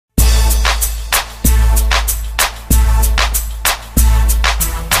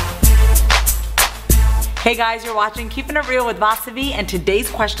Hey guys, you're watching Keeping It Real with Vasavi, and today's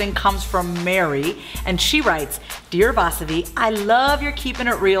question comes from Mary, and she writes, "Dear Vasavi, I love your Keeping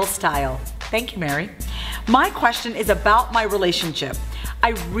It Real style." Thank you, Mary. My question is about my relationship. I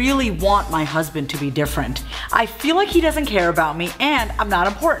really want my husband to be different. I feel like he doesn't care about me and I'm not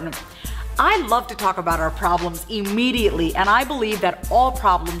important. I love to talk about our problems immediately, and I believe that all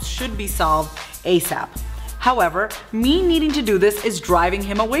problems should be solved ASAP. However, me needing to do this is driving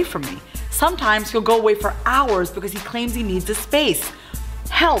him away from me. Sometimes he'll go away for hours because he claims he needs the space.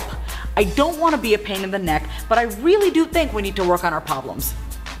 Help! I don't want to be a pain in the neck, but I really do think we need to work on our problems.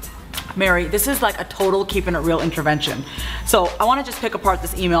 Mary, this is like a total Keeping It Real intervention. So I want to just pick apart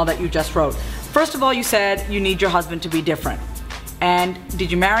this email that you just wrote. First of all, you said you need your husband to be different. And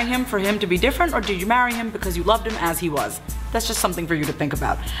did you marry him for him to be different, or did you marry him because you loved him as he was? That's just something for you to think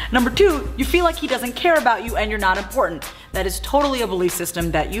about. Number two, you feel like he doesn't care about you and you're not important. That is totally a belief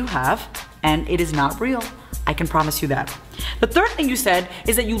system that you have, and it is not real. I can promise you that. The third thing you said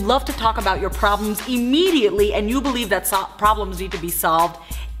is that you love to talk about your problems immediately, and you believe that problems need to be solved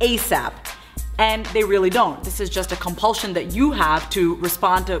ASAP. And they really don't. This is just a compulsion that you have to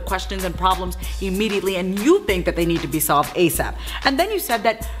respond to questions and problems immediately, and you think that they need to be solved ASAP. And then you said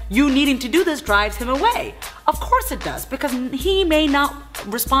that you needing to do this drives him away. Of course it does, because he may not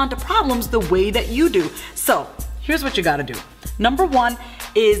respond to problems the way that you do. So here's what you gotta do. Number one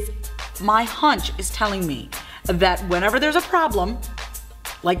is, my hunch is telling me that whenever there's a problem,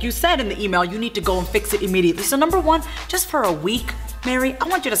 like you said in the email, you need to go and fix it immediately. So number one, just for a week, Mary, I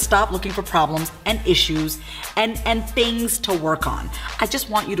want you to stop looking for problems and issues and things to work on. I just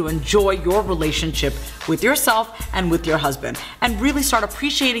want you to enjoy your relationship with yourself and with your husband, and really start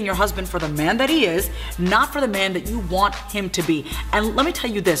appreciating your husband for the man that he is, not for the man that you want him to be. And let me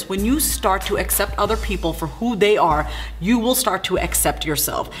tell you this, when you start to accept other people for who they are, you will start to accept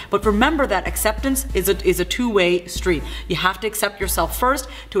yourself. But remember that acceptance is a two-way street. You have to accept yourself first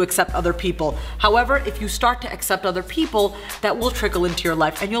to accept other people. However, if you start to accept other people, that will trickle into your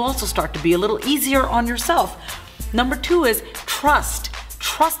life, and you'll also start to be a little easier on yourself. Number two is trust.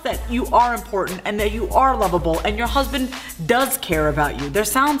 Trust that you are important and that you are lovable and your husband does care about you. There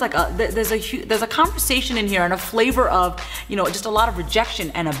sounds like there's a conversation in here and a flavor of, just a lot of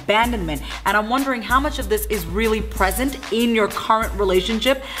rejection and abandonment. And I'm wondering how much of this is really present in your current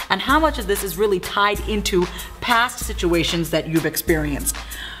relationship and how much of this is really tied into past situations that you've experienced.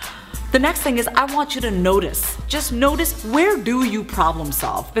 The next thing is, I want you to notice. Just notice, where do you problem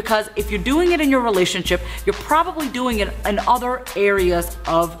solve? Because if you're doing it in your relationship, you're probably doing it in other areas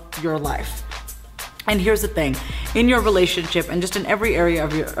of your life. And here's the thing, in your relationship and just in every area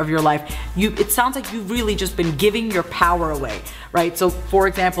of your life, it sounds like you've really just been giving your power away, right? So for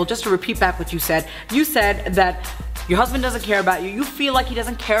example, just to repeat back what you said that your husband doesn't care about you, you feel like he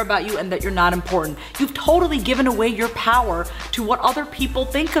doesn't care about you and that you're not important. You've totally given away your power to what other people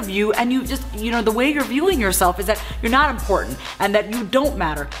think of you, and you just, the way you're viewing yourself is that you're not important and that you don't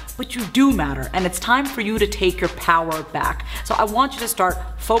matter, but you do matter, and it's time for you to take your power back. So I want you to start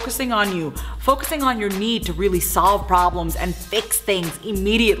focusing on you, focusing on your need to really solve problems and fix things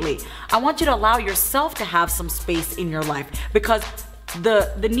immediately. I want you to allow yourself to have some space in your life, because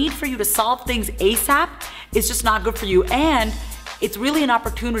the need for you to solve things ASAP is just not good for you, and it's really an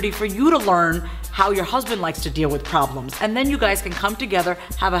opportunity for you to learn how your husband likes to deal with problems. And then you guys can come together,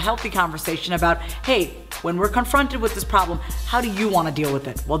 have a healthy conversation about, hey, when we're confronted with this problem, how do you want to deal with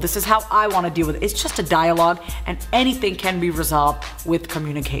it? Well, this is how I want to deal with it. It's just a dialogue, and anything can be resolved with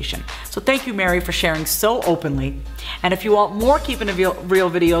communication. So thank you, Mary, for sharing so openly. And if you want more Keeping It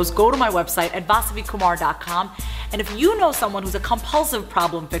Real videos, go to my website at vasavikumar.com. And if you know someone who's a compulsive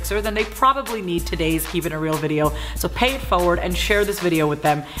problem fixer, then they probably need today's Keeping It Real video. So pay it forward and share this video with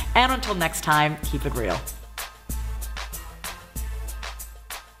them. And until next time, keep it real.